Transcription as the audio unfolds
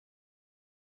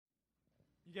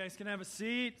You guys can have a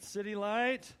seat. City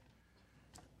Light.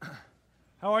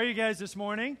 How are you guys this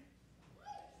morning?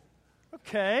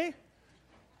 Okay.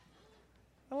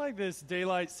 I like this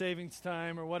daylight savings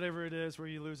time or whatever it is where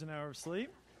you lose an hour of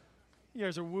sleep. You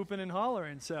guys are whooping and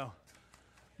hollering. So,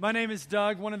 my name is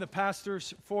Doug, one of the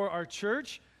pastors for our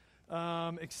church.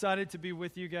 Excited to be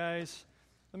with you guys.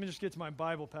 Let me just get to my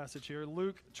Bible passage here.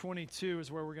 Luke 22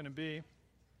 is where we're going to be.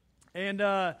 And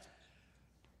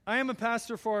I am a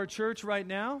pastor for our church right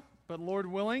now, but Lord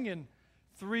willing, in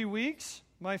 3 weeks,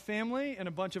 my family and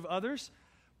a bunch of others,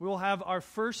 we will have our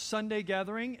first Sunday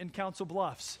gathering in Council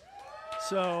Bluffs.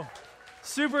 So,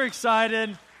 super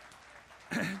excited.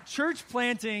 Church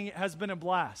planting has been a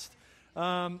blast.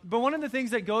 But one of the things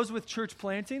that goes with church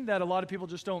planting that a lot of people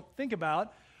just don't think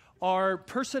about are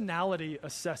personality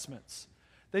assessments.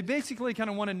 They basically kind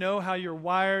of want to know how you're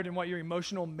wired and what your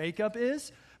emotional makeup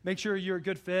is, make sure you're a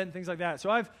good fit and things like that. So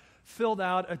I've filled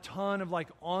out a ton of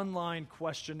online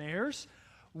questionnaires,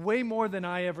 way more than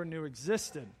I ever knew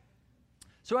existed.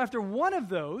 So after one of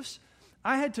those,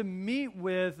 I had to meet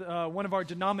with one of our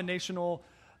denominational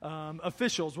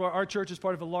officials, where our church is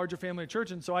part of a larger family of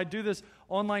church, and so I do this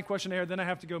online questionnaire, then I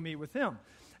have to go meet with him.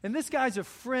 And this guy's a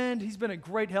friend. He's been a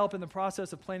great help in the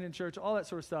process of planning church, all that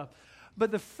sort of stuff.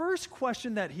 But the first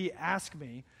question that he asked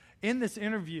me in this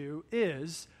interview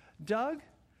is, Doug,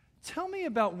 tell me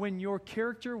about when your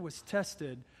character was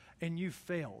tested and you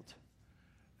failed.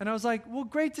 And I was like, well,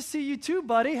 great to see you too,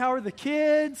 buddy. How are the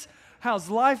kids? How's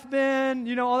life been?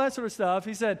 You know, all that sort of stuff.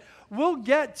 He said, we'll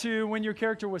get to when your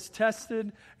character was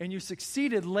tested and you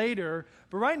succeeded later.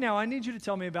 But right now, I need you to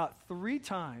tell me about 3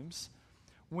 times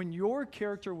when your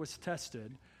character was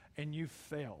tested and you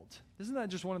failed. Isn't that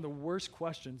just one of the worst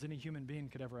questions any human being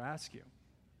could ever ask you?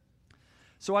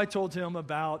 So I told him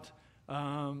about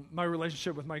my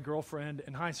relationship with my girlfriend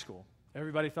in high school.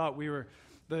 Everybody thought we were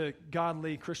the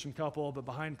godly Christian couple, but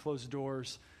behind closed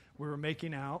doors, we were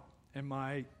making out, and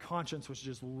my conscience was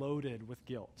just loaded with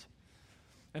guilt.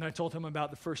 And I told him about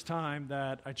the first time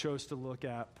that I chose to look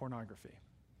at pornography.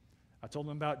 I told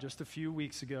him about just a few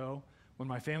weeks ago when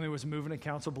my family was moving to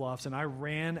Council Bluffs, and I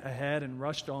ran ahead and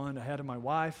rushed on ahead of my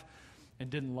wife and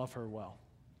didn't love her well.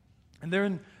 And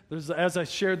then, as I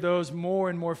shared those,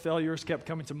 more and more failures kept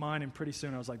coming to mind, and pretty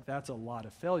soon I was like, that's a lot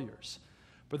of failures.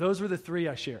 But those were the 3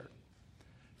 I shared.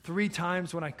 3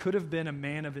 times when I could have been a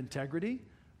man of integrity,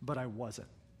 but I wasn't.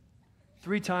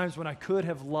 3 times when I could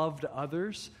have loved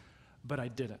others, but I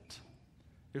didn't.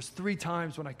 There's 3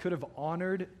 times when I could have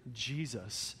honored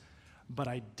Jesus, but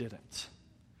I didn't.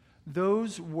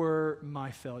 Those were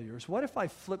my failures. What if I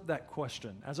flipped that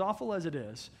question? As awful as it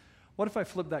is, what if I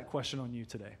flipped that question on you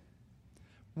today?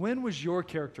 When was your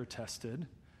character tested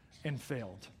and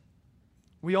failed?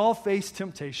 We all face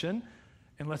temptation,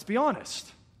 and let's be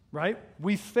honest, right?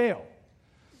 We fail.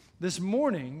 This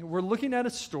morning, we're looking at a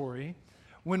story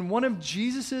when one of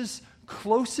Jesus'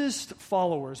 closest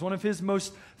followers, one of his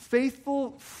most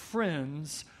faithful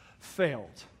friends,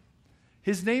 failed.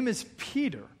 His name is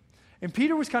Peter. And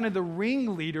Peter was kind of the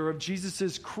ringleader of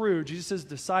Jesus' crew, Jesus'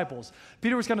 disciples.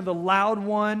 Peter was kind of the loud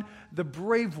one, the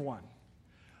brave one.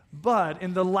 But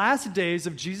in the last days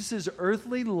of Jesus'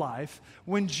 earthly life,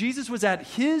 when Jesus was at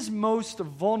his most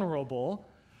vulnerable,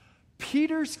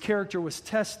 Peter's character was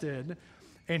tested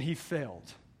and he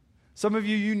failed. Some of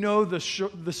you know the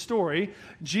story.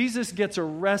 Jesus gets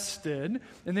arrested,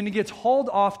 and then he gets hauled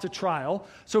off to trial.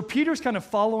 So Peter's kind of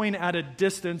following at a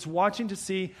distance, watching to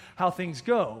see how things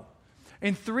go.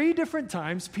 And 3 different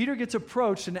times, Peter gets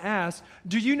approached and asked,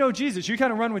 do you know Jesus? You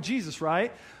kind of run with Jesus,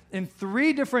 right? And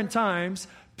 3 different times,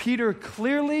 Peter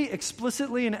clearly,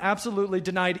 explicitly, and absolutely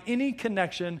denied any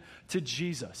connection to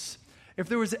Jesus. If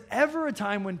there was ever a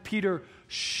time when Peter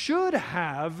should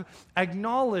have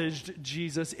acknowledged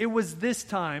Jesus, it was this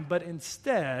time, but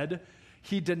instead,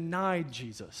 he denied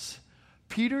Jesus.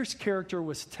 Peter's character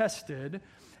was tested,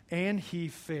 and he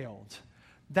failed.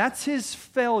 That's his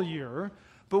failure.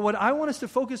 But what I want us to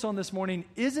focus on this morning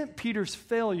isn't Peter's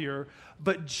failure,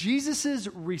 but Jesus'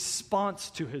 response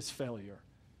to his failure.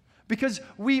 Because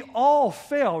we all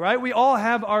fail, right? We all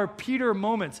have our Peter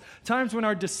moments, times when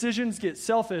our decisions get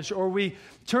selfish or we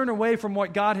turn away from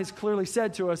what God has clearly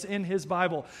said to us in his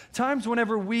Bible. Times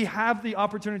whenever we have the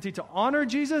opportunity to honor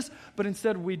Jesus, but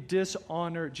instead we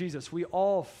dishonor Jesus. We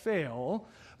all fail.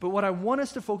 But what I want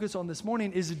us to focus on this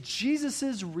morning is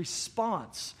Jesus'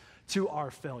 response to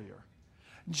our failure.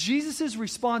 Jesus'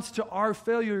 response to our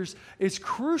failures is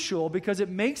crucial because it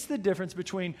makes the difference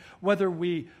between whether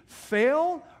we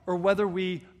fail or whether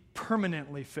we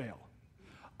permanently fail.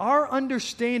 Our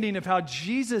understanding of how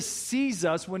Jesus sees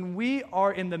us when we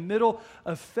are in the middle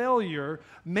of failure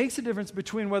makes a difference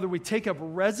between whether we take up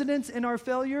residence in our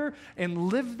failure and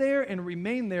live there and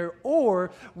remain there, or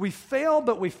we fail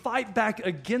but we fight back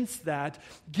against that,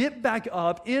 get back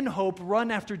up in hope,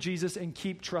 run after Jesus, and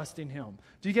keep trusting Him.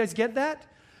 Do you guys get that?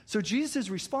 So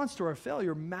Jesus' response to our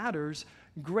failure matters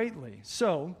greatly.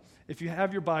 So if you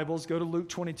have your Bibles, go to Luke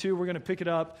 22. We're going to pick it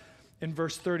up in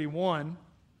verse 31.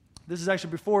 This is actually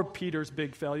before Peter's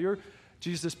big failure.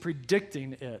 Jesus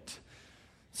predicting it.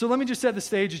 So let me just set the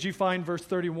stage as you find verse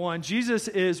 31. Jesus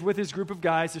is with his group of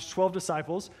guys, his 12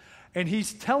 disciples, and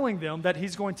he's telling them that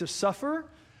he's going to suffer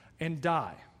and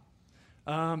die.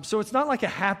 So it's not like a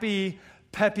happy,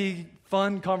 peppy,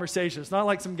 fun conversation. It's not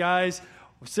like some guys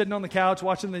sitting on the couch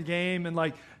watching the game and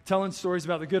like telling stories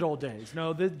about the good old days.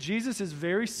 No, Jesus is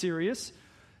very serious.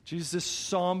 Jesus is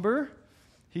somber.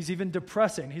 He's even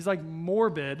depressing. He's like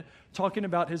morbid, talking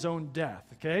about his own death.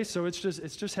 Okay, so it's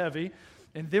just heavy.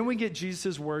 And then we get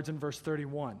Jesus' words in verse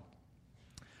 31.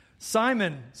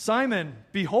 Simon, Simon,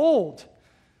 behold,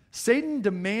 Satan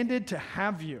demanded to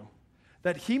have you,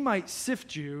 that he might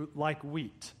sift you like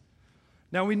wheat.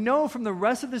 Now we know from the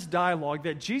rest of this dialogue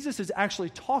that Jesus is actually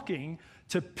talking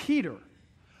to Peter,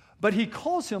 but he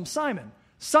calls him Simon.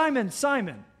 Simon,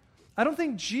 Simon. I don't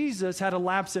think Jesus had a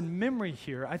lapse in memory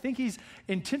here. I think he's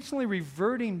intentionally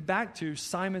reverting back to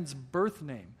Simon's birth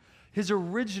name, his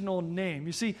original name.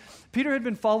 You see, Peter had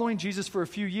been following Jesus for a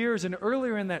few years, and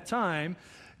earlier in that time,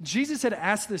 Jesus had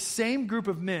asked the same group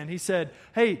of men. He said,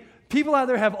 hey, people out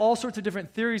there have all sorts of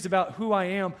different theories about who I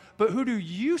am, but who do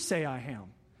you say I am?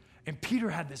 And Peter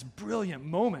had this brilliant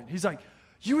moment. He's like,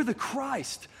 you are the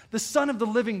Christ, the Son of the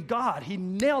living God. He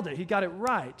nailed it. He got it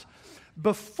right.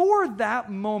 Before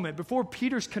that moment, before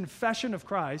Peter's confession of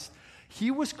Christ, he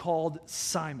was called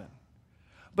Simon.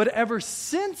 But ever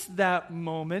since that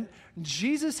moment,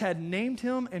 Jesus had named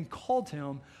him and called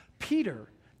him Peter.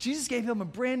 Jesus gave him a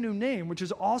brand new name, which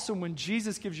is awesome when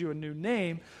Jesus gives you a new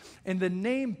name. And the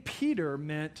name Peter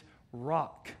meant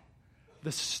rock,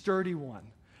 the sturdy one,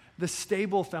 the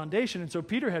stable foundation. And so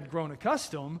Peter had grown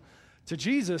accustomed to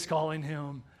Jesus calling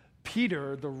him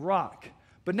Peter, the rock.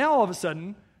 But now all of a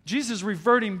sudden, Jesus is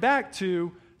reverting back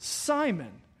to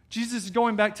Simon. Jesus is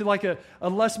going back to like a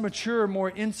less mature, more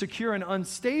insecure and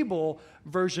unstable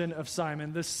version of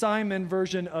Simon, the Simon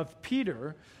version of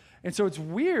Peter. And so it's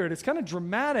weird. It's kind of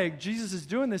dramatic. Jesus is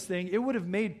doing this thing. It would have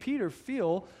made Peter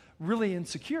feel really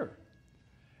insecure.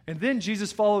 And then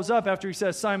Jesus follows up after he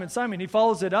says, Simon, Simon. He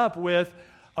follows it up with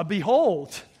a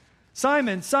behold.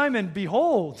 Simon, Simon,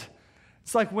 behold.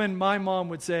 It's like when my mom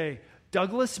would say,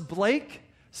 Douglas Blake,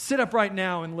 sit up right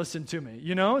now and listen to me.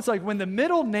 You know, it's like when the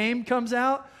middle name comes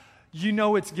out, you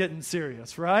know it's getting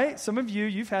serious, right? Some of you,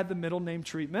 you've had the middle name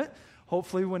treatment,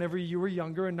 hopefully whenever you were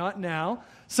younger and not now.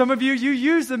 Some of you, you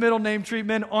use the middle name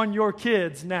treatment on your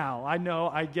kids now. I know,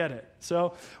 I get it.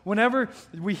 So whenever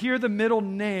we hear the middle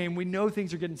name, we know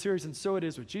things are getting serious, and so it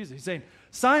is with Jesus. He's saying,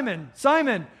 Simon,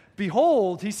 Simon,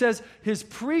 behold. He says his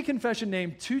pre-confession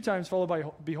name 2 times followed by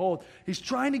behold. He's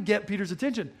trying to get Peter's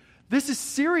attention. This is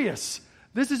serious.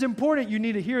 This is important. You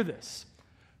need to hear this.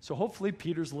 So hopefully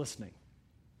Peter's listening.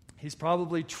 He's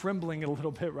probably trembling a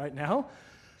little bit right now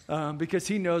because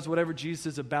he knows whatever Jesus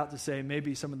is about to say may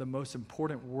be some of the most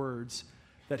important words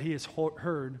that he has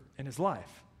heard in his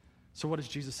life. So what does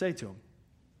Jesus say to him?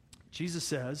 Jesus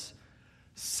says,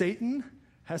 Satan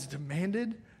has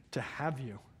demanded to have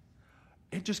you.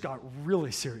 It just got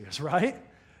really serious, right?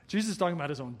 Jesus is talking about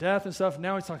his own death and stuff.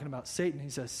 Now he's talking about Satan. He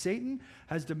says, Satan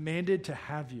has demanded to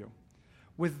have you.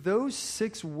 With those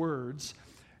 6 words,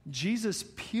 Jesus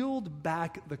peeled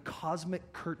back the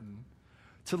cosmic curtain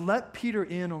to let Peter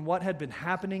in on what had been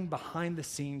happening behind the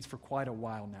scenes for quite a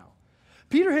while now.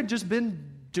 Peter had just been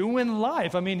doing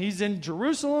life. I mean, he's in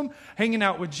Jerusalem, hanging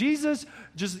out with Jesus,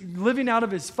 just living out of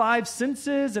his 5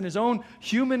 senses and his own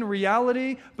human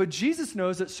reality. But Jesus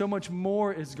knows that so much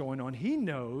more is going on. He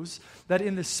knows that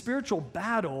in the spiritual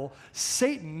battle,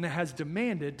 Satan has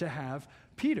demanded to have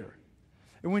Peter.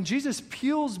 And when Jesus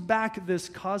peels back this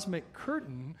cosmic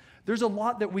curtain, there's a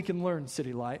lot that we can learn,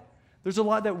 City Light. There's a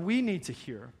lot that we need to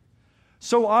hear.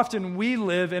 So often we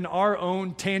live in our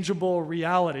own tangible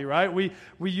reality, right? We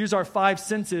use our 5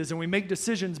 senses and we make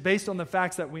decisions based on the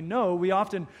facts that we know. We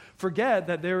often forget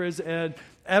that there is an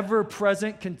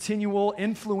ever-present, continual,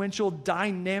 influential,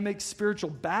 dynamic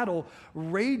spiritual battle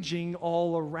raging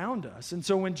all around us. And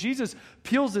so when Jesus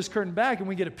peels this curtain back and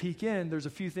we get a peek in, there's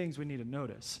a few things we need to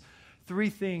notice.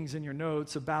 3 things in your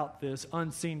notes about this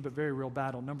unseen but very real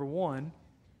battle. Number 1,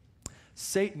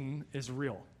 Satan is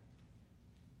real.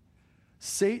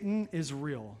 Satan is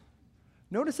real.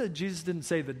 Notice that Jesus didn't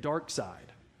say the dark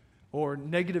side or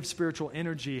negative spiritual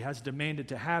energy has demanded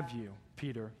to have you,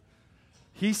 Peter.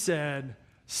 He said,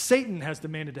 Satan has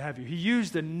demanded to have you. He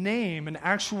used a name, an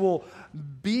actual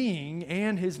being,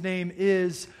 and his name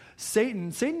is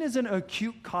Satan. Satan isn't a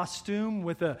cute costume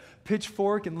with a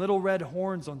pitchfork and little red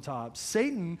horns on top.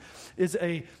 Satan is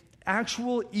an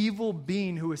actual evil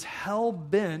being who is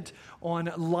hell-bent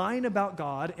on lying about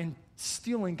God and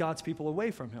stealing God's people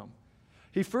away from him.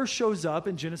 He first shows up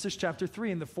in Genesis chapter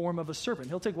 3 in the form of a serpent.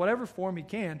 He'll take whatever form he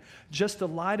can just to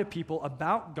lie to people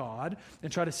about God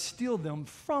and try to steal them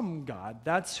from God.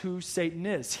 That's who Satan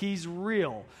is. He's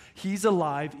real. He's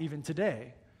alive even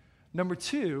today. Number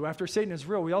two, after Satan is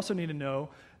real, we also need to know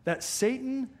that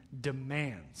Satan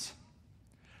demands.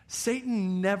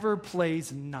 Satan never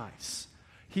plays nice.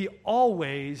 He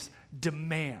always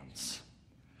demands.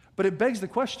 But it begs the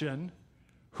question,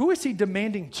 who is he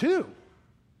demanding to?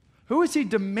 Who is he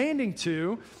demanding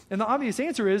to? And the obvious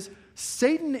answer is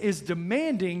Satan is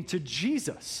demanding to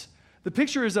Jesus. The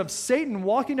picture is of Satan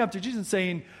walking up to Jesus and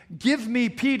saying, "Give me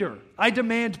Peter. I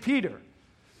demand Peter."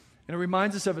 And it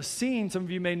reminds us of a scene some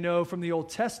of you may know from the Old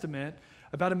Testament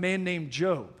about a man named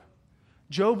Job.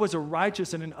 Job was a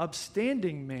righteous and an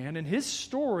upstanding man, and his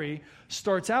story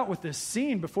starts out with this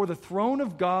scene before the throne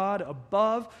of God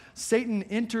above. Satan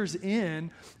enters in,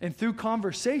 and through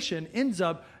conversation ends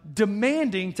up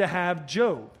demanding to have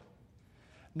Job.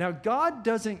 Now, God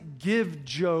doesn't give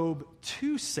Job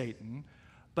to Satan,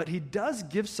 but he does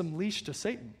give some leash to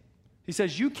Satan. He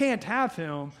says, you can't have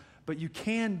him, but you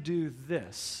can do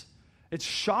this. It's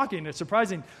shocking. It's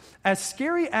surprising. As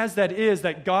scary as that is,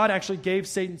 that God actually gave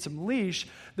Satan some leash,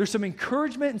 there's some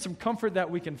encouragement and some comfort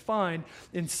that we can find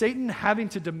in Satan having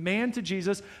to demand to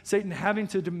Jesus, Satan having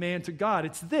to demand to God.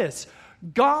 It's this: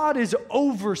 God is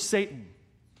over Satan.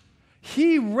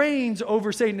 He reigns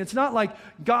over Satan. It's not like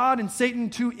God and Satan,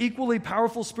 two equally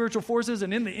powerful spiritual forces,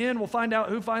 and in the end we'll find out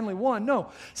who finally won. No,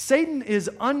 Satan is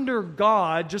under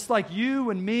God, just like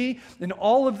you and me and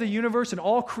all of the universe and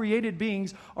all created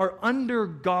beings are under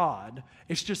God.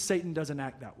 It's just Satan doesn't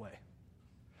act that way.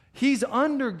 He's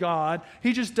under God.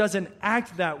 He just doesn't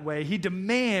act that way. He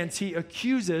demands, he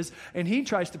accuses, and he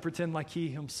tries to pretend like he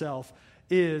himself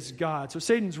is God. So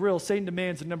Satan's real. Satan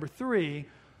demands. And number three,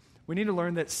 we need to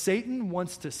learn that Satan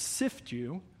wants to sift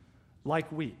you like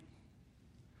wheat.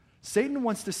 Satan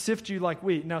wants to sift you like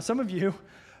wheat. Now, some of you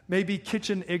may be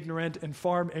kitchen ignorant and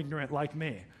farm ignorant like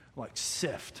me. Like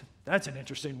sift. That's an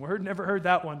interesting word. Never heard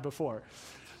that one before.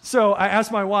 So I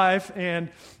asked my wife and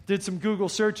did some Google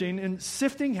searching, and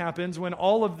sifting happens when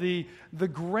all of the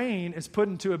grain is put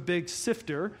into a big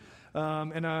sifter,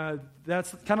 and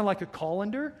that's kind of like a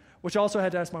colander, which I also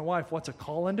had to ask my wife, what's a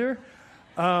colander?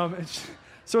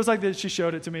 So it's like this, she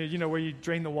showed it to me, where you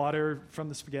drain the water from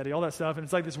the spaghetti, all that stuff, and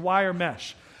it's like this wire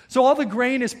mesh. So all the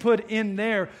grain is put in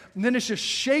there, and then it's just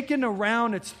shaken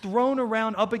around, it's thrown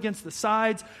around up against the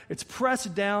sides, it's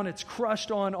pressed down, it's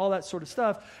crushed on, all that sort of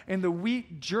stuff, and the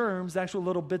wheat germs, the actual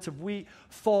little bits of wheat,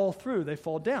 fall through, they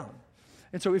fall down.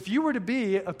 And so if you were to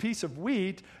be a piece of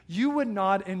wheat, you would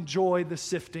not enjoy the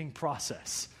sifting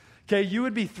process. Okay, you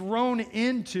would be thrown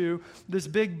into this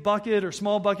big bucket or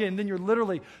small bucket, and then you're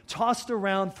literally tossed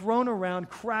around, thrown around,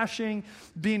 crashing,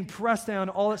 being pressed down,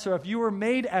 all that stuff. You were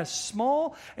made as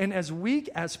small and as weak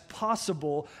as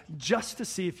possible just to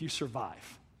see if you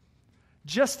survive,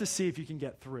 just to see if you can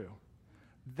get through.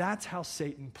 That's how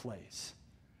Satan plays.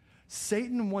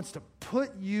 Satan wants to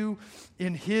put you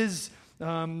in his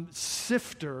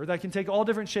sifter that can take all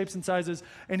different shapes and sizes,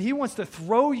 and he wants to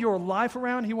throw your life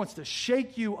around. He wants to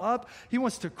shake you up. He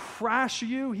wants to crash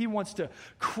you. He wants to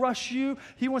crush you.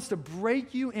 He wants to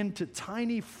break you into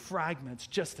tiny fragments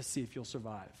just to see if you'll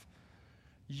survive.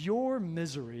 Your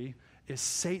misery is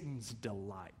Satan's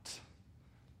delight.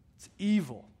 It's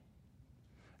evil.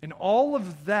 And all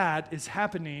of that is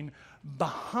happening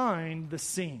behind the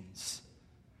scenes.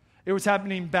 It was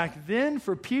happening back then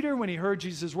for Peter when he heard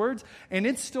Jesus' words, and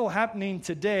it's still happening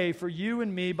today for you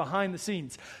and me behind the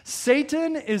scenes.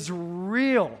 Satan is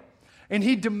real, and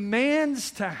he demands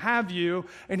to have you,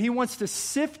 and he wants to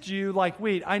sift you like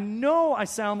wheat. I know I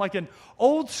sound like an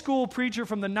old school preacher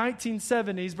from the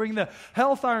 1970s, bringing the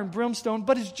hellfire and brimstone,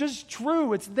 but it's just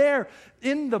true. It's there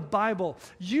in the Bible.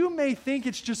 You may think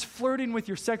it's just flirting with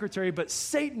your secretary, but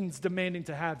Satan's demanding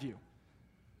to have you.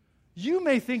 You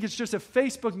may think it's just a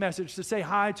Facebook message to say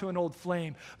hi to an old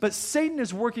flame, but Satan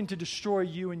is working to destroy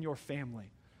you and your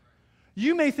family.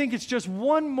 You may think it's just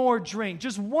one more drink,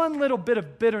 just one little bit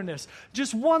of bitterness,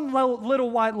 just one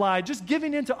little white lie, just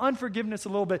giving into unforgiveness a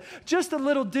little bit, just a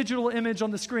little digital image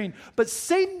on the screen. But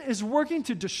Satan is working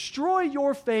to destroy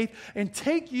your faith and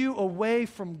take you away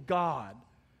from God.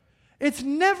 It's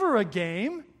never a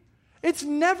game. It's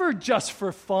never just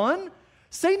for fun.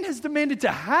 Satan has demanded to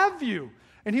have you,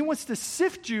 and he wants to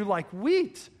sift you like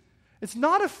wheat. It's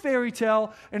not a fairy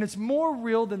tale, and it's more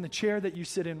real than the chair that you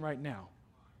sit in right now.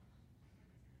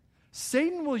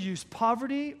 Satan will use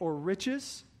poverty or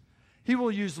riches. He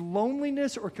will use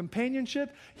loneliness or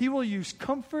companionship. He will use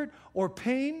comfort or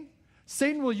pain.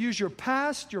 Satan will use your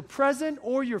past, your present,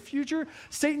 or your future.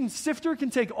 Satan's sifter can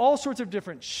take all sorts of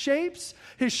different shapes.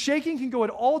 His shaking can go at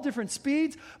all different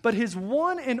speeds, but his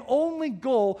one and only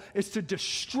goal is to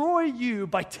destroy you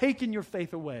by taking your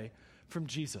faith away from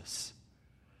Jesus.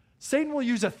 Satan will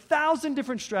use 1,000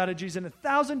 different strategies and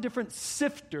 1,000 different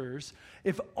sifters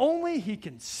if only he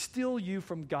can steal you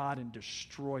from God and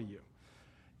destroy you.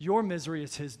 Your misery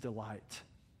is his delight.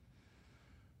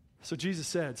 So Jesus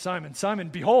said, Simon, Simon,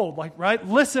 behold,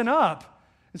 listen up.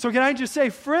 And so can I just say,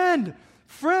 friend,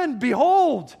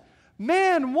 behold,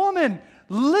 man, woman,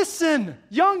 listen,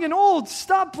 young and old,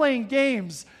 stop playing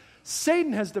games.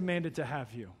 Satan has demanded to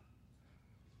have you.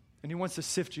 And he wants to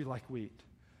sift you like wheat.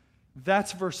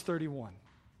 That's verse 31.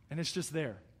 And it's just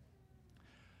there.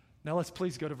 Now let's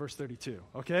please go to verse 32,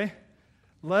 okay?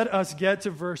 Let us get to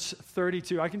verse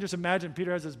 32. I can just imagine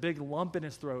Peter has this big lump in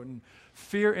his throat and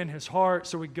fear in his heart.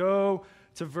 So we go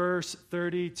to verse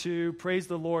 32. Praise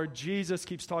the Lord. Jesus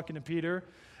keeps talking to Peter,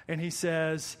 and he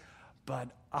says, but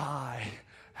I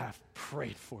have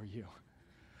prayed for you,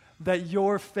 that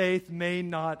your faith may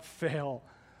not fail.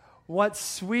 What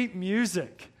sweet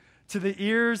music to the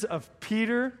ears of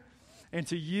Peter and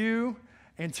to you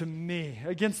and to me.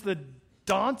 Against the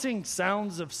daunting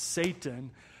sounds of Satan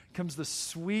comes the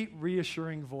sweet,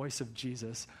 reassuring voice of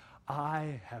Jesus.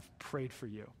 I have prayed for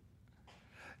you.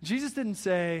 Jesus didn't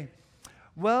say,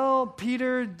 well,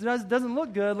 Peter, doesn't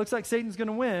look good. Looks like Satan's going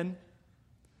to win.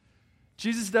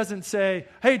 Jesus doesn't say,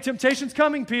 hey, temptation's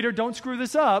coming, Peter. Don't screw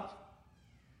this up.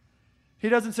 He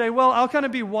doesn't say, well, I'll kind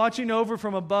of be watching over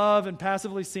from above and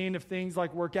passively seeing if things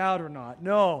work out or not.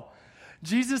 No.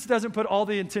 Jesus doesn't put all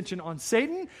the attention on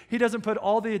Satan. He doesn't put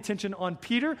all the attention on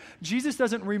Peter. Jesus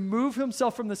doesn't remove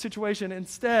himself from the situation.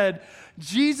 Instead,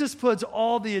 Jesus puts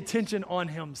all the attention on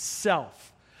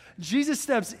himself. Jesus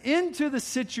steps into the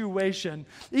situation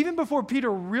even before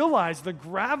Peter realized the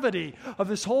gravity of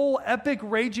this whole epic,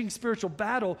 raging spiritual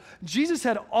battle. Jesus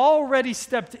had already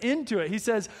stepped into it. He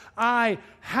says, I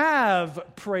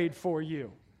have prayed for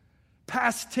you.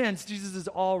 Past tense, Jesus is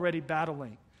already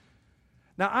battling.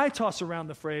 Now, I toss around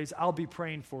the phrase, I'll be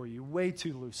praying for you, way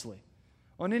too loosely.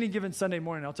 On any given Sunday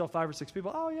morning, I'll tell 5 or 6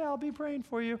 people, oh yeah, I'll be praying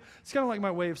for you. It's kind of like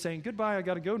my way of saying, goodbye, I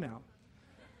got to go now.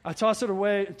 I toss it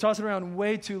around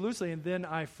way too loosely, and then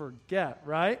I forget,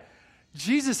 right?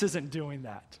 Jesus isn't doing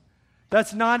that.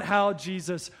 That's not how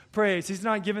Jesus prays. He's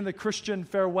not giving the Christian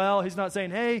farewell. He's not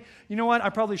saying, hey, you know what? I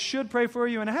probably should pray for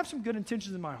you, and I have some good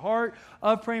intentions in my heart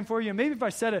of praying for you. And maybe if I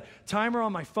set a timer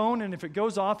on my phone, and if it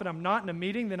goes off and I'm not in a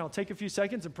meeting, then I'll take a few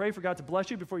seconds and pray for God to bless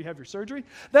you before you have your surgery.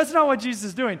 That's not what Jesus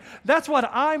is doing. That's what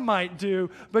I might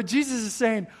do, but Jesus is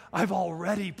saying, I've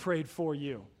already prayed for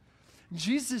you.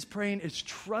 Jesus' praying is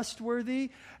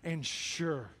trustworthy and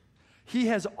sure. He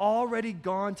has already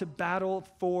gone to battle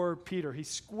for Peter. He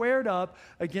squared up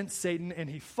against Satan, and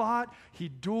he fought, he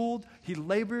dueled, he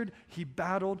labored, he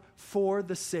battled for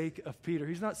the sake of Peter.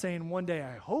 He's not saying, one day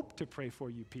I hope to pray for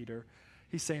you, Peter.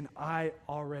 He's saying, I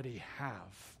already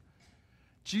have.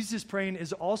 Jesus' praying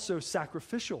is also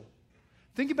sacrificial.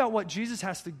 Think about what Jesus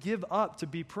has to give up to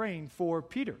be praying for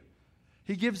Peter.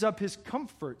 He gives up his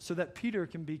comfort so that Peter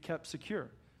can be kept secure.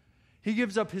 He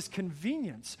gives up his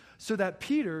convenience so that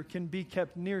Peter can be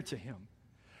kept near to him.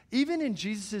 Even in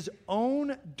Jesus'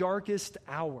 own darkest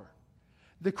hour,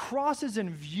 the cross is in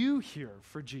view here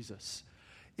for Jesus.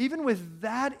 Even with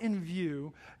that in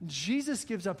view, Jesus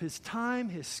gives up his time,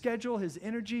 his schedule, his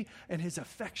energy, and his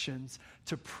affections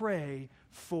to pray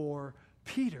for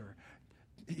Peter.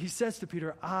 He says to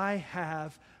Peter, I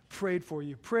have prayed for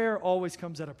you. Prayer always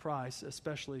comes at a price,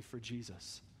 especially for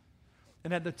Jesus.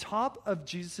 And at the top of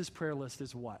Jesus' prayer list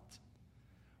is what?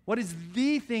 What is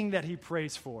the thing that he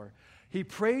prays for? He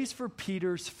prays for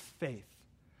Peter's faith.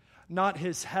 Not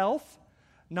his health,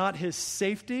 not his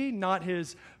safety, not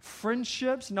his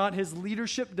friendships, not his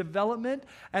leadership development.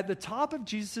 At the top of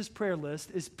Jesus' prayer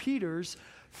list is Peter's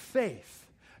faith.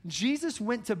 Jesus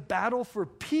went to battle for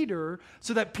Peter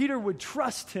so that Peter would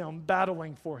trust him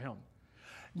battling for him.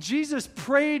 Jesus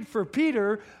prayed for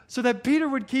Peter so that Peter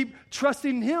would keep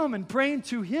trusting him and praying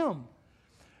to him.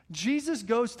 Jesus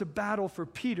goes to battle for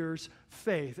Peter's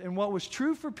faith. And what was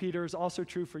true for Peter is also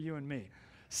true for you and me.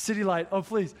 City Light, oh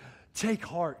please, take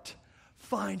heart.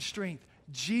 Find strength.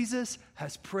 Jesus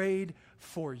has prayed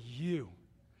for you.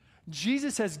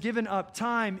 Jesus has given up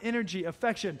time, energy,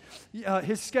 affection,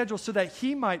 his schedule so that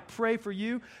he might pray for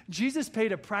you. Jesus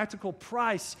paid a practical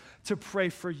price to pray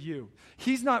for you.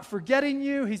 He's not forgetting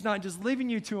you. He's not just leaving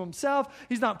you to himself.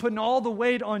 He's not putting all the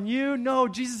weight on you. No,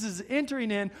 Jesus is entering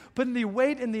in, putting the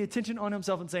weight and the attention on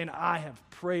himself and saying, I have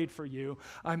prayed for you.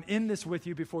 I'm in this with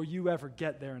you before you ever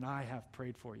get there, and I have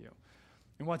prayed for you.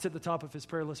 And what's at the top of his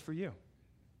prayer list for you?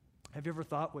 Have you ever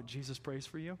thought what Jesus prays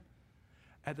for you?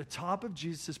 At the top of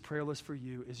Jesus' prayer list for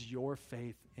you is your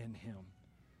faith in him.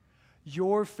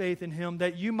 Your faith in him,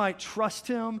 that you might trust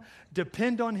him,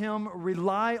 depend on him,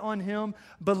 rely on him,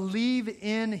 believe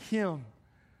in him.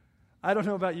 I don't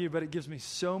know about you, but it gives me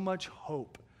so much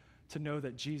hope to know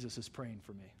that Jesus is praying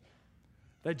for me,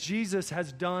 that Jesus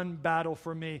has done battle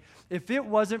for me. If it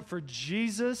wasn't for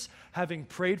Jesus having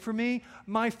prayed for me,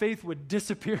 my faith would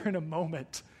disappear in a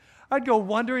moment. I'd go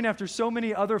wandering after so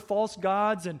many other false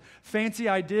gods and fancy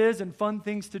ideas and fun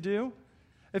things to do.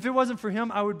 If it wasn't for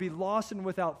him, I would be lost and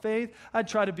without faith. I'd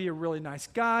try to be a really nice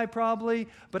guy probably,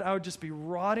 but I would just be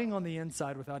rotting on the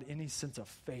inside without any sense of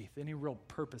faith, any real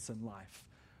purpose in life.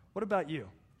 What about you?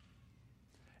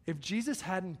 If Jesus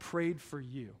hadn't prayed for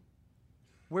you,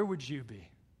 where would you be?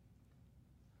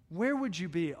 Where would you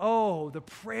be? Oh, the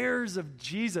prayers of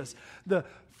Jesus, the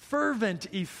fervent,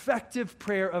 effective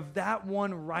prayer of that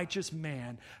one righteous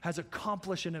man has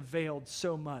accomplished and availed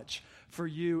so much for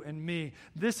you and me.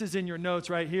 This is in your notes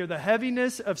right here. The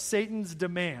heaviness of Satan's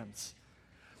demands.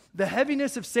 The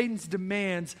heaviness of Satan's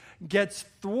demands gets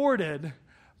thwarted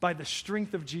by the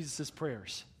strength of Jesus'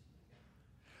 prayers.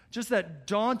 Just that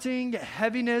daunting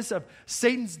heaviness of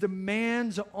Satan's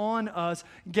demands on us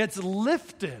gets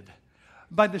lifted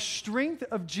by the strength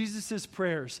of Jesus'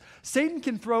 prayers. Satan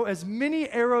can throw as many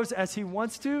arrows as he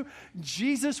wants to.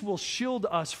 Jesus will shield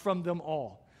us from them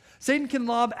all. Satan can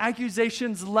lob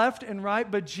accusations left and right,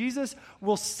 but Jesus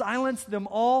will silence them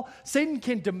all. Satan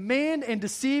can demand and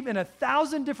deceive in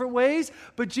 1,000 different ways,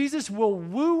 but Jesus will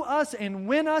woo us and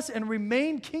win us and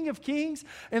remain King of Kings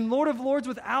and Lord of Lords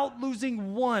without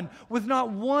losing one, with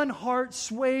not one heart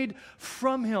swayed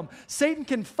from him. Satan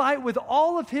can fight with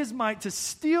all of his might to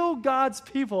steal God's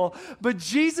people, but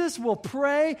Jesus will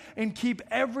pray and keep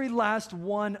every last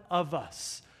one of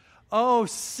us. Oh,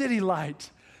 City Light,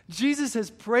 Jesus has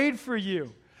prayed for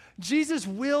you. Jesus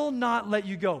will not let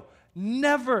you go.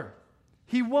 Never.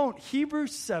 He won't.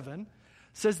 Hebrews 7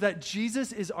 says that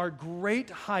Jesus is our great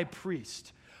high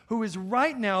priest who is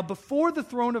right now before the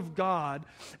throne of God,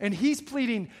 and he's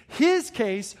pleading his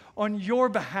case on your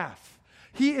behalf.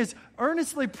 He is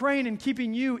earnestly praying and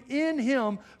keeping you in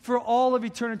him for all of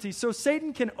eternity. So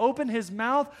Satan can open his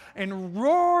mouth and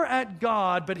roar at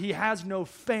God, but he has no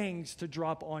fangs to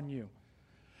drop on you.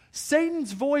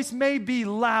 Satan's voice may be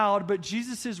loud, but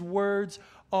Jesus' words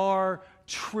are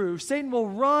true. Satan will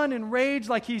run and rage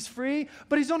like he's free,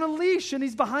 but he's on a leash and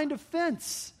he's behind a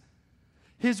fence.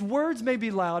 His words may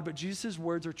be loud, but Jesus'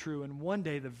 words are true. And one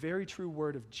day, the very true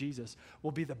word of Jesus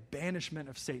will be the banishment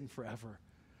of Satan forever.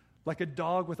 Like a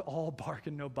dog with all bark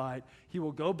and no bite, he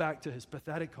will go back to his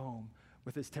pathetic home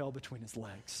with his tail between his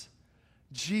legs.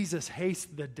 Jesus hates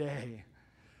the day.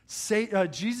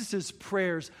 Jesus'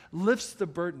 prayers lifts the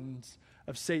burdens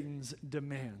of Satan's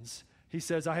demands. He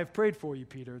says, I have prayed for you,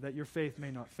 Peter, that your faith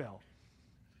may not fail.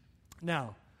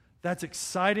 Now, that's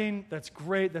exciting, that's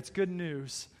great, that's good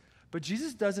news. But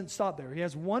Jesus doesn't stop there. He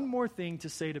has one more thing to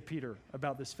say to Peter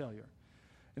about this failure.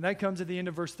 And that comes at the end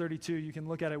of verse 32. You can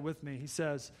look at it with me. He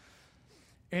says,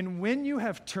 and when you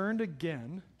have turned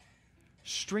again,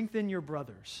 strengthen your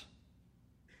brothers.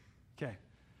 Okay.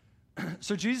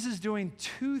 So Jesus is doing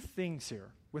two things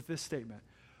here with this statement.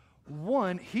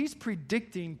 One, he's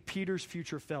predicting Peter's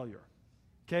future failure.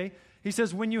 Okay? He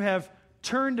says, when you have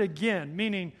turned again,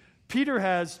 meaning Peter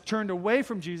has turned away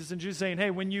from Jesus, and Jesus is saying,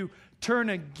 hey, when you turn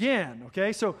again,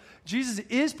 okay? So Jesus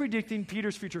is predicting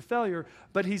Peter's future failure,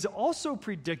 but he's also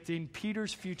predicting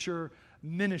Peter's future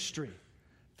ministry.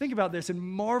 Think about this and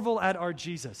marvel at our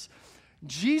Jesus.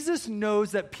 Jesus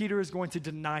knows that Peter is going to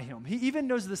deny him. He even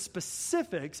knows the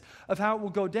specifics of how it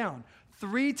will go down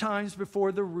 3 times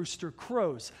before the rooster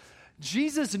crows.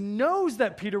 Jesus knows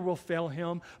that Peter will fail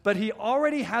him, but he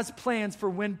already has plans for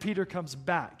when Peter comes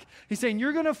back. He's saying,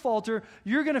 you're going to falter,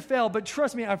 you're going to fail, but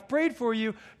trust me, I've prayed for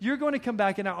you, you're going to come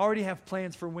back, and I already have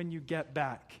plans for when you get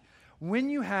back. When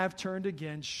you have turned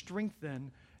again, strengthen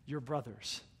your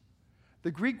brothers. The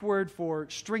Greek word for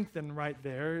strengthen right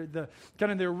there, the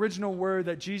kind of the original word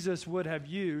that Jesus would have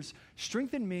used,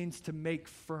 strengthen means to make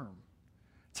firm,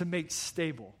 to make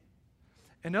stable.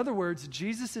 In other words,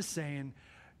 Jesus is saying,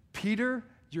 Peter,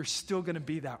 you're still going to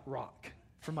be that rock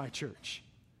for my church.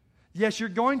 Yes, you're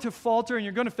going to falter and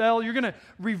you're going to fail. You're going to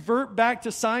revert back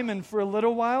to Simon for a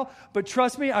little while. But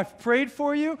trust me, I've prayed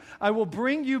for you. I will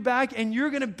bring you back, and you're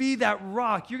going to be that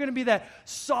rock. You're going to be that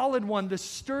solid one, the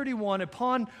sturdy one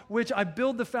upon which I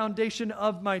build the foundation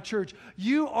of my church.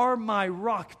 You are my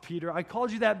rock, Peter. I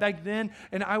called you that back then,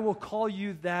 and I will call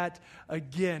you that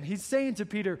again. He's saying to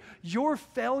Peter, your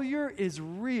failure is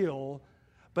real,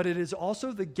 but it is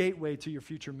also the gateway to your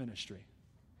future ministry.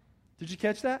 Did you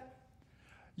catch that?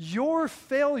 Your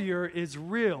failure is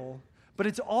real, but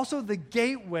it's also the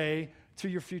gateway to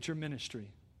your future ministry.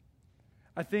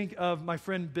 I think of my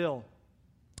friend Bill.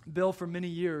 Bill, for many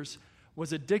years,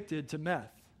 was addicted to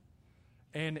meth.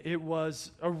 And it was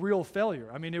a real failure.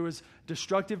 I mean, it was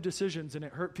destructive decisions, and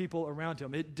it hurt people around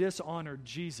him. It dishonored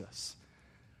Jesus.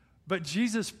 But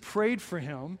Jesus prayed for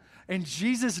him, and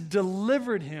Jesus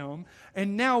delivered him.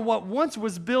 And now what once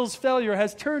was Bill's failure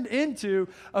has turned into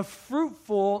a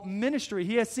fruitful ministry.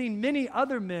 He has seen many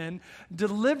other men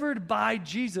delivered by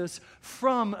Jesus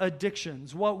from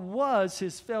addictions. What was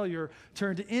his failure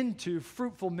turned into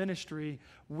fruitful ministry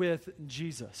with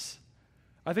Jesus.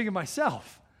 I think of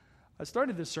myself. I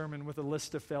started this sermon with a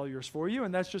list of failures for you,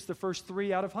 and that's just the first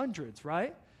 3 out of hundreds,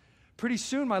 right? Pretty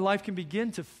soon my life can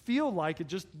begin to feel like a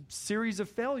just series of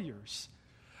failures.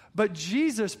 But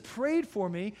Jesus prayed for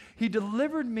me. He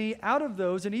delivered me out of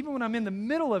those. And even when I'm in the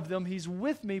middle of them, he's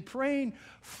with me, praying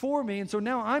for me. And so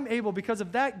now I'm able, because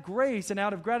of that grace and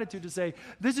out of gratitude, to say,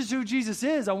 this is who Jesus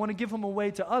is. I want to give him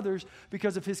away to others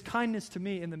because of his kindness to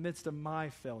me in the midst of my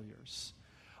failures.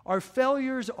 Our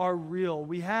failures are real.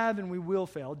 We have and we will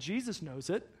fail. Jesus knows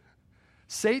it.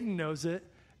 Satan knows it.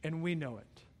 And we know it.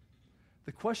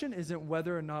 The question isn't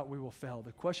whether or not we will fail.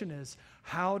 The question is,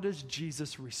 how does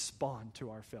Jesus respond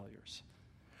to our failures?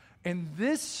 In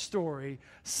this story,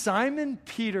 Simon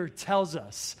Peter tells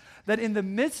us that in the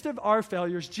midst of our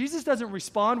failures, Jesus doesn't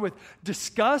respond with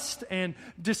disgust and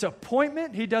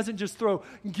disappointment. He doesn't just throw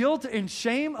guilt and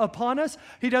shame upon us.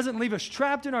 He doesn't leave us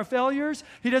trapped in our failures.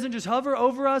 He doesn't just hover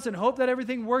over us and hope that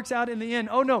everything works out in the end.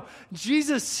 Oh no,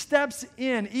 Jesus steps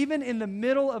in, even in the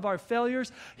middle of our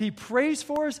failures. He prays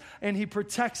for us and he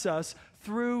protects us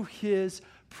through his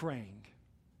praying.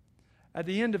 At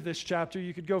the end of this chapter,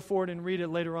 you could go forward and read it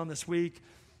later on this week.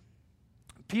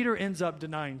 Peter ends up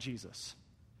denying Jesus.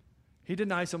 He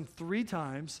denies him 3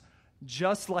 times,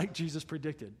 just like Jesus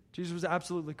predicted. Jesus was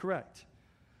absolutely correct.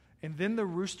 And then the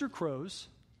rooster crows.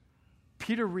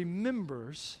 Peter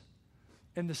remembers,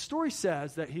 and the story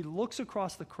says that he looks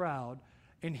across the crowd,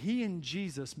 and he and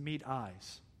Jesus meet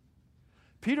eyes.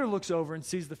 Peter looks over and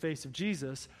sees the face of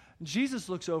Jesus. Jesus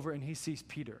looks over and he sees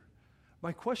Peter.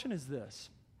 My question is this.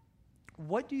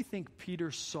 What do you think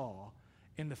Peter saw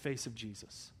in the face of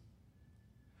Jesus?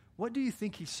 What do you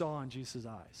think he saw in Jesus'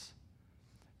 eyes?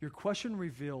 Your question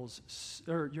reveals,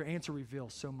 or your answer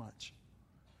reveals so much.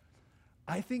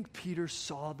 I think Peter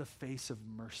saw the face of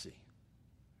mercy.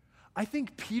 I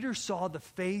think Peter saw the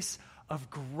face of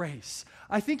grace.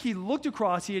 I think he looked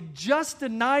across. He had just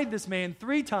denied this man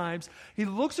 3 times. He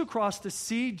looks across to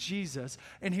see Jesus,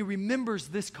 and he remembers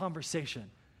this conversation.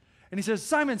 And he says,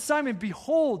 Simon, Simon,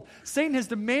 behold, Satan has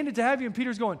demanded to have you. And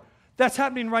Peter's going, that's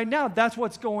happening right now. That's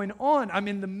what's going on. I'm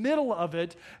in the middle of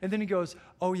it. And then he goes,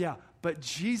 oh yeah, but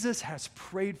Jesus has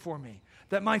prayed for me,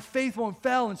 that my faith won't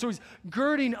fail. And so he's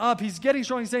girding up. He's getting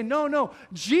strong. He's saying, no,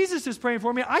 Jesus is praying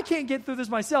for me. I can't get through this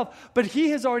myself, but he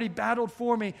has already battled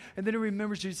for me. And then he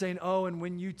remembers Jesus saying, oh, and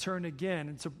when you turn again.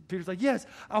 And so Peter's like, yes,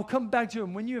 I'll come back to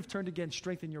him. When you have turned again,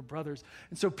 strengthen your brothers.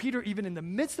 And so Peter, even in the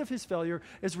midst of his failure,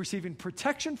 is receiving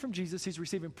protection from Jesus. He's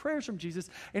receiving prayers from Jesus,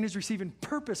 and is receiving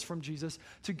purpose from Jesus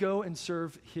to go and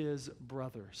serve his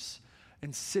brothers.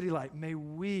 And City Light, may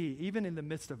we, even in the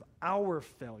midst of our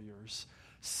failures,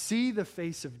 see the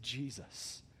face of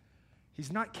Jesus.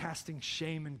 He's not casting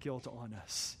shame and guilt on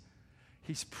us.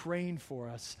 He's praying for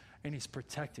us, and he's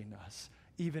protecting us,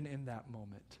 even in that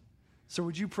moment. So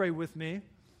would you pray with me?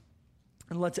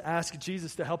 And let's ask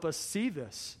Jesus to help us see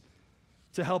this,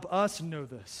 to help us know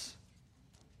this.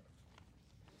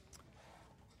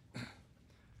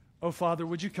 Oh, Father,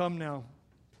 would you come now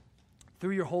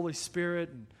through your Holy Spirit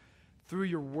and through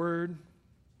your word,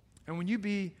 and would you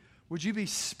be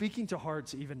speaking to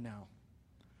hearts even now?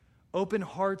 Open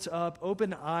hearts up,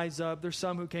 open eyes up. There's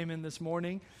some who came in this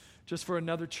morning just for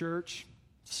another church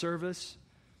service,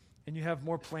 and you have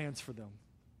more plans for them.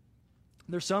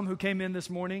 There's some who came in this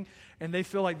morning, and they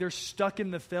feel like they're stuck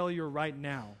in the failure right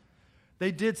now.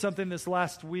 They did something this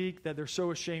last week that they're so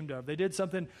ashamed of. They did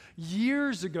something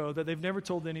years ago that they've never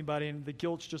told anybody, and the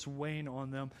guilt's just weighing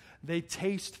on them. They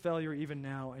taste failure even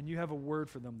now, and you have a word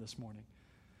for them this morning.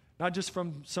 Not just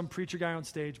from some preacher guy on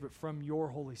stage, but from your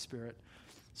Holy Spirit.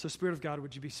 So Spirit of God,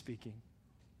 would you be speaking?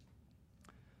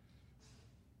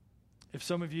 If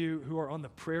some of you who are on the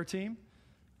prayer team,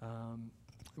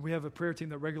 we have a prayer team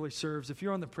that regularly serves. If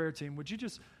you're on the prayer team, would you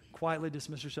just quietly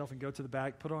dismiss yourself and go to the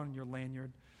back, put on your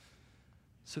lanyard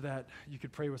so that you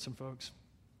could pray with some folks?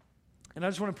 And I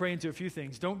just want to pray into a few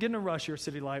things. Don't get in a rush here,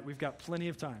 City Light. We've got plenty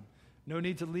of time. No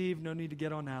need to leave, no need to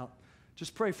get on out.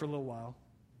 Just pray for a little while.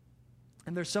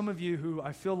 And there's some of you who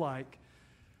I feel like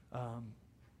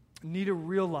need to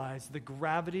realize the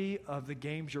gravity of the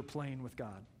games you're playing with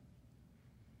God.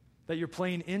 That you're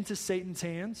playing into Satan's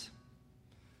hands.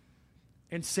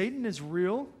 And Satan is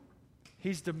real.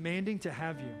 He's demanding to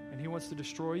have you, and he wants to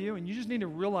destroy you, and you just need to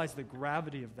realize the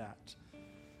gravity of that.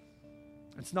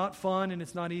 It's not fun, and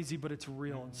it's not easy, but it's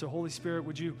real. And so, Holy Spirit,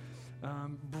 would you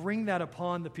bring that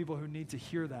upon the people who need to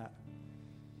hear that?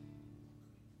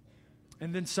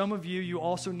 And then some of you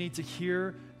also need to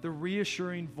hear the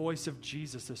reassuring voice of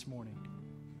Jesus this morning.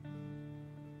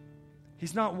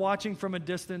 He's not watching from a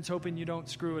distance, hoping you don't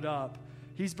screw it up.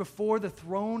 He's before the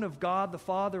throne of God the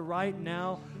Father right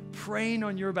now, praying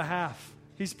on your behalf.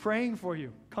 He's praying for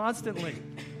you constantly.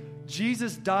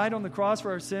 Jesus died on the cross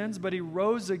for our sins, but he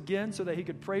rose again so that he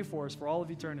could pray for us for all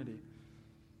of eternity.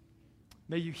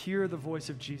 May you hear the voice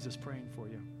of Jesus praying for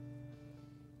you.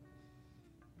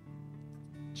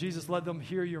 Jesus, let them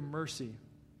hear your mercy.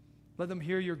 Let them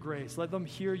hear your grace. Let them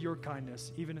hear your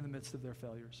kindness, even in the midst of their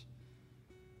failures.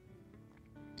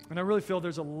 And I really feel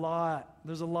there's a lot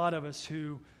of us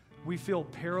who we feel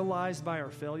paralyzed by our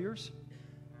failures.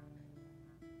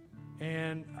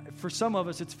 And for some of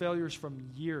us, it's failures from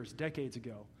years, decades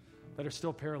ago, that are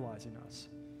still paralyzing us.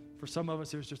 For some of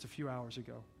us, it was just a few hours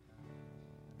ago.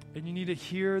 And you need to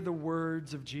hear the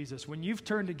words of Jesus. When you've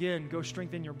turned again, go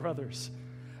strengthen your brothers.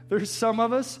 There's some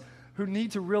of us who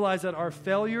need to realize that our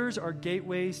failures are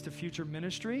gateways to future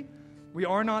ministry. We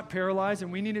are not paralyzed,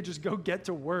 and we need to just go get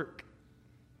to work.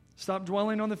 Stop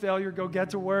dwelling on the failure. Go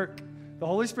get to work. The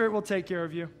Holy Spirit will take care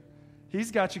of you. He's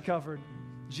got you covered.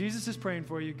 Jesus is praying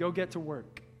for you. Go get to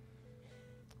work.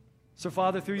 So,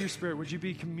 Father, through your Spirit, would you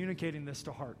be communicating this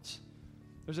to hearts?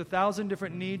 There's 1,000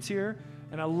 different needs here,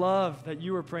 and I love that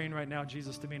you are praying right now,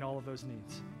 Jesus, to meet all of those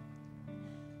needs.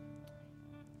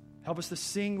 Help us to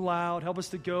sing loud. Help us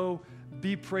to go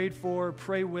be prayed for,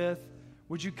 pray with.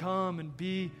 Would you come and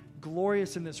be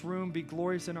glorious in this room, be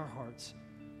glorious in our hearts?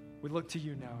 We look to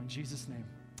you now. In Jesus' name,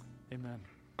 amen.